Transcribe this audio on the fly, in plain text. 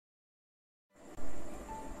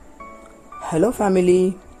Hello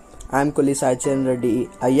family, I am Kolli Sai Charan Reddy,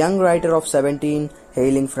 a young writer of 17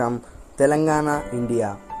 hailing from Telangana,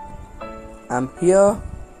 India. I am here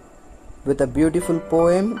with a beautiful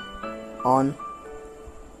poem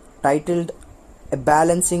titled A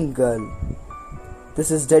Balancing Girl.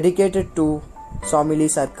 This is dedicated to Somili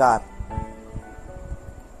Sarkar.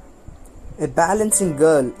 A balancing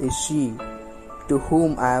girl is she to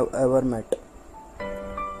whom I have ever met,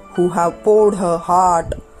 who have poured her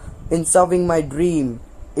heart in serving my dream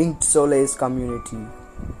inked Solace Community,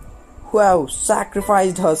 who have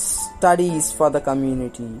sacrificed her studies for the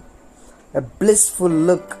community. A blissful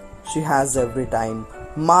look she has every time.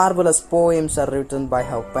 Marvelous poems are written by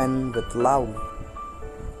her pen with love.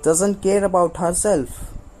 Doesn't care about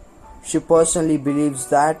herself. She personally believes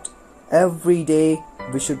that every day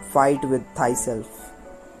we should fight with thyself.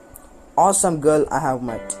 Awesome girl I have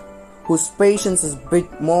met, whose patience is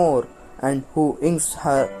bit more and who inks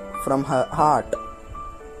her from her heart.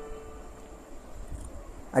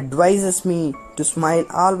 Advises me to smile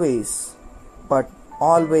always, but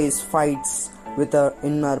always fights with her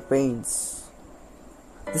inner pains.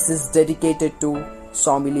 This is dedicated to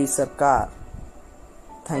Somili Sarkar.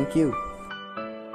 Thank you.